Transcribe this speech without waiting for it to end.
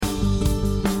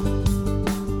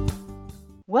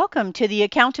Welcome to the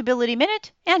Accountability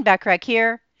Minute, and Backrack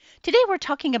here. Today we're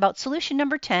talking about solution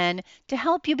number 10 to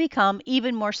help you become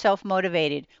even more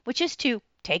self-motivated, which is to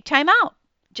take time out.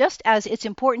 Just as it's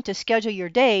important to schedule your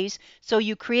days so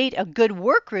you create a good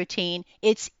work routine,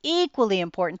 it's equally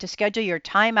important to schedule your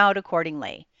time out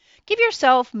accordingly. Give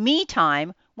yourself me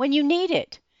time when you need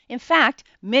it. In fact,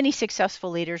 many successful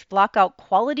leaders block out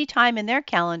quality time in their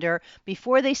calendar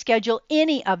before they schedule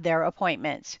any of their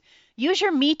appointments. Use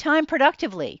your me time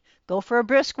productively. Go for a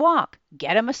brisk walk,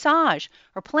 get a massage,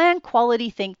 or plan quality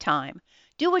think time.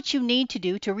 Do what you need to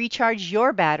do to recharge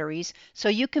your batteries so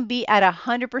you can be at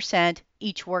 100%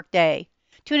 each workday.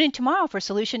 Tune in tomorrow for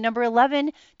solution number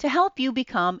 11 to help you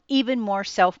become even more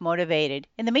self-motivated.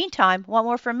 In the meantime, want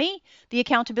more from me, the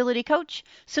Accountability Coach?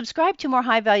 Subscribe to more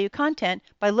high-value content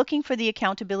by looking for the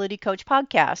Accountability Coach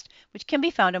podcast, which can be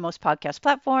found on most podcast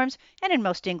platforms and in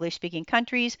most English-speaking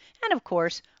countries, and of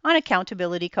course, on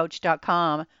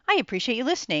accountabilitycoach.com. I appreciate you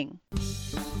listening.